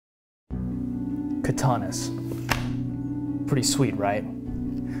Katanas. Pretty sweet, right?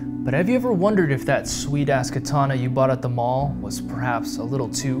 But have you ever wondered if that sweet-ass katana you bought at the mall was perhaps a little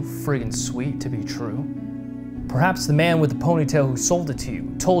too friggin' sweet to be true? Perhaps the man with the ponytail who sold it to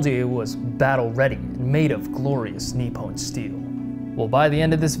you told you it was battle-ready and made of glorious Nippon steel. Well, by the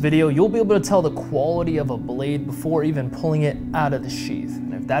end of this video, you'll be able to tell the quality of a blade before even pulling it out of the sheath.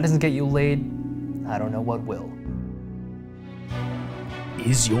 And if that doesn't get you laid, I don't know what will.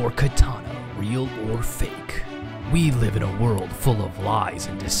 Is your katana real or fake? We live in a world full of lies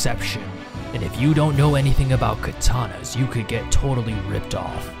and deception, and if you don't know anything about katanas, you could get totally ripped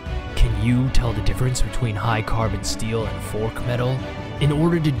off. Can you tell the difference between high carbon steel and fork metal? In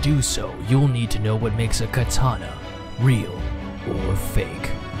order to do so, you'll need to know what makes a katana real or fake.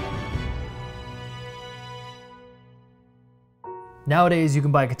 Nowadays, you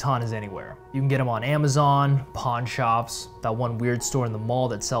can buy katanas anywhere. You can get them on Amazon, pawn shops, that one weird store in the mall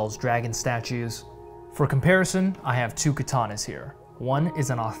that sells dragon statues. For comparison, I have two katanas here. One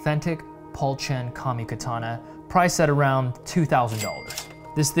is an authentic Paul Chen Kami katana, priced at around $2,000.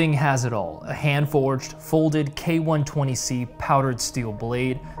 This thing has it all, a hand-forged, folded K120C powdered steel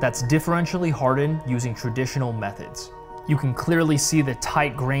blade that's differentially hardened using traditional methods. You can clearly see the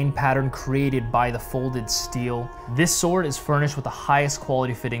tight grain pattern created by the folded steel. This sword is furnished with the highest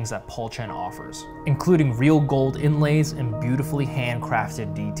quality fittings that Paul Chen offers, including real gold inlays and beautifully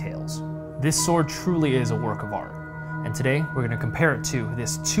handcrafted details. This sword truly is a work of art. And today, we're gonna compare it to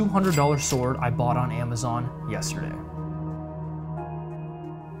this $200 sword I bought on Amazon yesterday.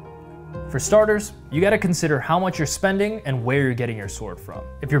 For starters, you gotta consider how much you're spending and where you're getting your sword from.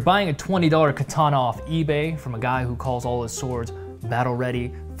 If you're buying a $20 katana off eBay from a guy who calls all his swords battle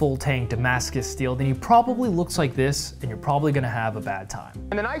ready, full tank Damascus steel, then he probably looks like this and you're probably gonna have a bad time.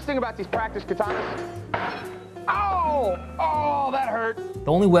 And the nice thing about these practice katanas, oh, that hurt.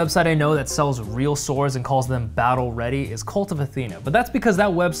 The only website I know that sells real swords and calls them battle ready is Cult of Athena, but that's because that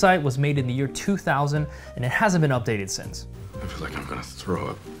website was made in the year 2000 and it hasn't been updated since. I feel like I'm gonna throw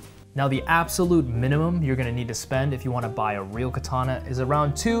up. Now the absolute minimum you're gonna need to spend if you wanna buy a real katana is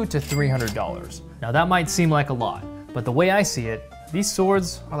around $200 to $300. Now that might seem like a lot, but the way I see it, these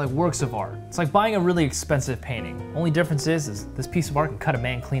swords are like works of art. It's like buying a really expensive painting. Only difference is this piece of art can cut a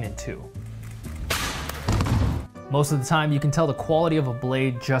man clean in two. Most of the time you can tell the quality of a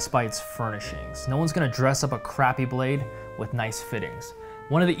blade just by its furnishings. No one's gonna dress up a crappy blade with nice fittings.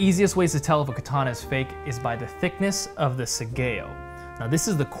 One of the easiest ways to tell if a katana is fake is by the thickness of the sageo. Now this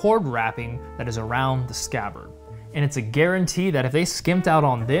is the cord wrapping that is around the scabbard. And it's a guarantee that if they skimped out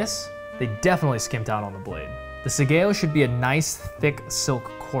on this, they definitely skimped out on the blade. The sageo should be a nice thick silk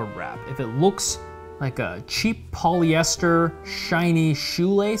cord wrap. If it looks like a cheap polyester shiny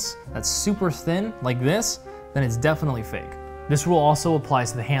shoelace that's super thin like this, then it's definitely fake. This rule also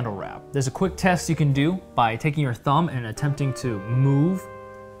applies to the handle wrap. There's a quick test you can do by taking your thumb and attempting to move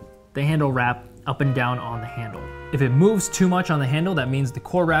the handle wrap up and down on the handle. If it moves too much on the handle, that means the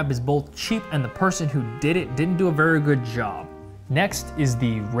core wrap is both cheap and the person who did it didn't do a very good job. Next is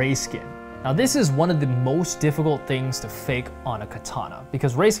the ray skin. Now this is one of the most difficult things to fake on a katana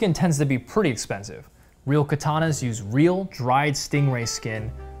because ray skin tends to be pretty expensive. Real katanas use real dried stingray skin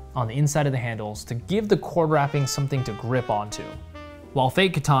on the inside of the handles to give the cord wrapping something to grip onto. While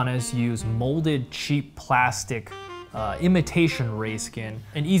fake katanas use molded cheap plastic imitation ray skin.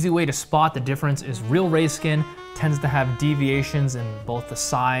 An easy way to spot the difference is real ray skin tends to have deviations in both the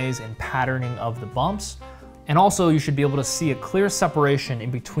size and patterning of the bumps. And also you should be able to see a clear separation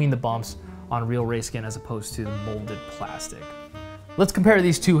in between the bumps on real ray skin as opposed to the molded plastic. Let's compare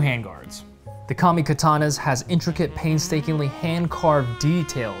these two handguards. The Kami Katanas has intricate, painstakingly hand-carved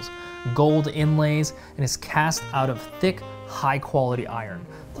details, gold inlays, and is cast out of thick, high-quality iron.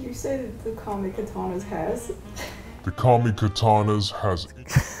 Did you say that the Kami Katanas has? The Kami Katanas has...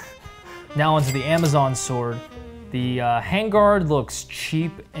 Now onto the Amazon sword. The handguard looks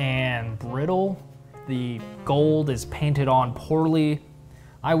cheap and brittle. The gold is painted on poorly.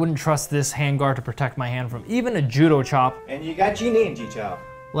 I wouldn't trust this handguard to protect my hand from even a judo chop. And you got your ninja chop.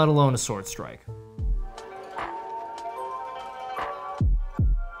 Let alone a sword strike.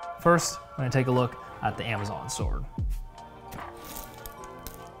 First, I'm gonna take a look at the Amazon sword.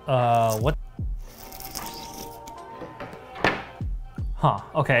 What? Huh,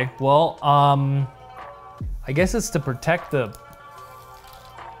 okay, well, I guess it's to protect the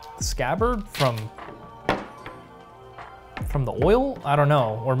scabbard from the oil? I don't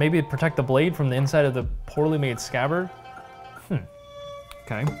know, or maybe protect the blade from the inside of the poorly made scabbard?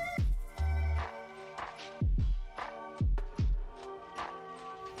 Okay.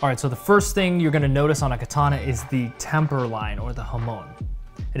 All right, so the first thing you're gonna notice on a katana is the temper line or the hamon.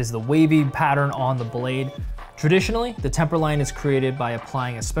 It is the wavy pattern on the blade. Traditionally, the temper line is created by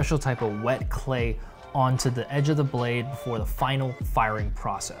applying a special type of wet clay onto the edge of the blade before the final firing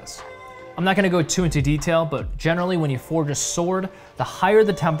process. I'm not going to go too into detail, but generally when you forge a sword, the higher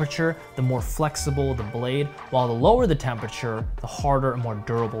the temperature, the more flexible the blade, while the lower the temperature, the harder and more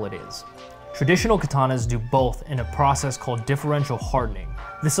durable it is. Traditional katanas do both in a process called differential hardening.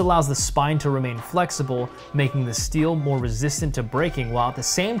 This allows the spine to remain flexible, making the steel more resistant to breaking while at the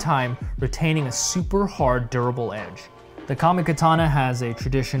same time retaining a super hard, durable edge. The Kami Katana has a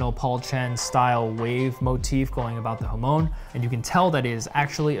traditional Paul Chen style wave motif going about the hamon, and you can tell that it is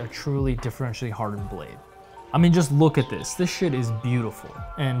actually a truly differentially hardened blade. I mean, just look at this. This shit is beautiful.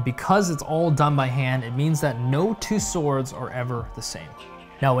 And because it's all done by hand, it means that no two swords are ever the same.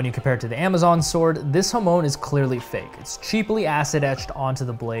 Now, when you compare it to the Amazon sword, this hamon is clearly fake. It's cheaply acid etched onto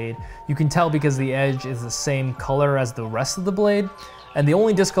the blade. You can tell because the edge is the same color as the rest of the blade, and the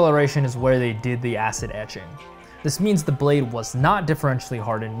only discoloration is where they did the acid etching. This means the blade was not differentially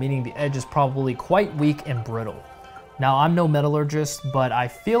hardened, meaning the edge is probably quite weak and brittle. Now, I'm no metallurgist, but I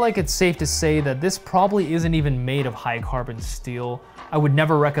feel like it's safe to say that this probably isn't even made of high carbon steel. I would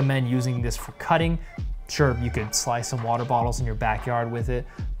never recommend using this for cutting. Sure, you could slice some water bottles in your backyard with it,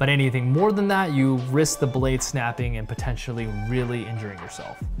 but anything more than that, you risk the blade snapping and potentially really injuring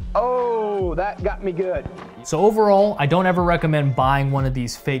yourself. Oh, that got me good. So overall, I don't ever recommend buying one of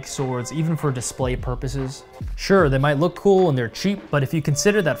these fake swords, even for display purposes. Sure, they might look cool and they're cheap, but if you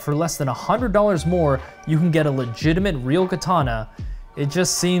consider that for less than $100 more, you can get a legitimate real katana, it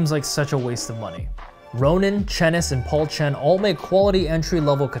just seems like such a waste of money. Ronin, Chenis, and Paul Chen all make quality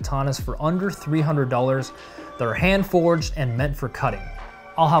entry-level katanas for under $300 that are hand-forged and meant for cutting.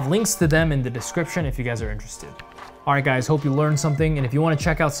 I'll have links to them in the description if you guys are interested. Alright guys, hope you learned something, and if you want to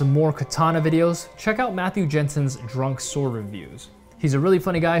check out some more katana videos, check out Matthew Jensen's Drunk Sword Reviews. He's a really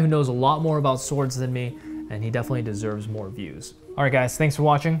funny guy who knows a lot more about swords than me, and he definitely deserves more views. Alright guys, thanks for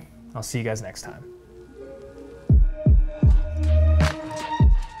watching. I'll see you guys next time.